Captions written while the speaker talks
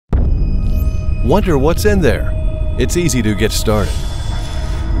Wonder what's in there? It's easy to get started.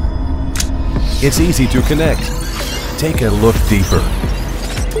 It's easy to connect. Take a look deeper.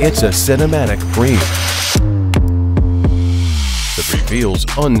 It's a cinematic frame that reveals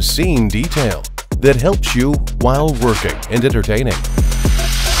unseen detail that helps you while working and entertaining.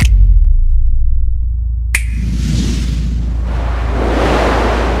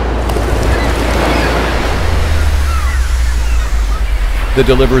 That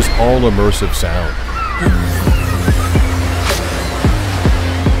delivers all immersive sound.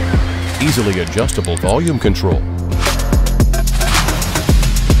 Easily adjustable volume control.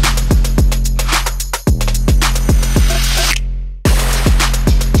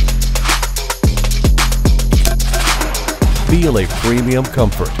 Feel a premium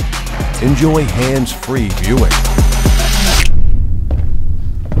comfort. Enjoy hands-free viewing.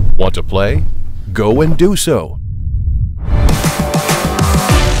 Want to play? Go and do so.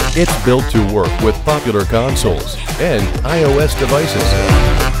 It's built to work with popular consoles and iOS devices.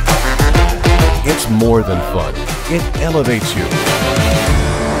 It's more than fun. It elevates you.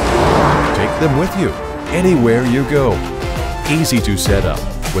 Take them with you anywhere you go. Easy to set up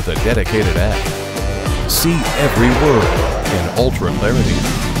with a dedicated app. See every word in ultra clarity.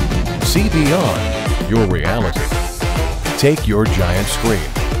 See beyond your reality. Take your giant screen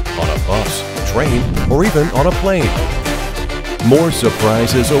on a bus, train, or even on a plane. More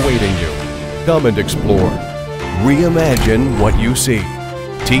surprises awaiting you. Come and explore. Reimagine what you see.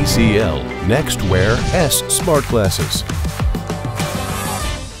 Tcl Nxtwear S Smart Glasses.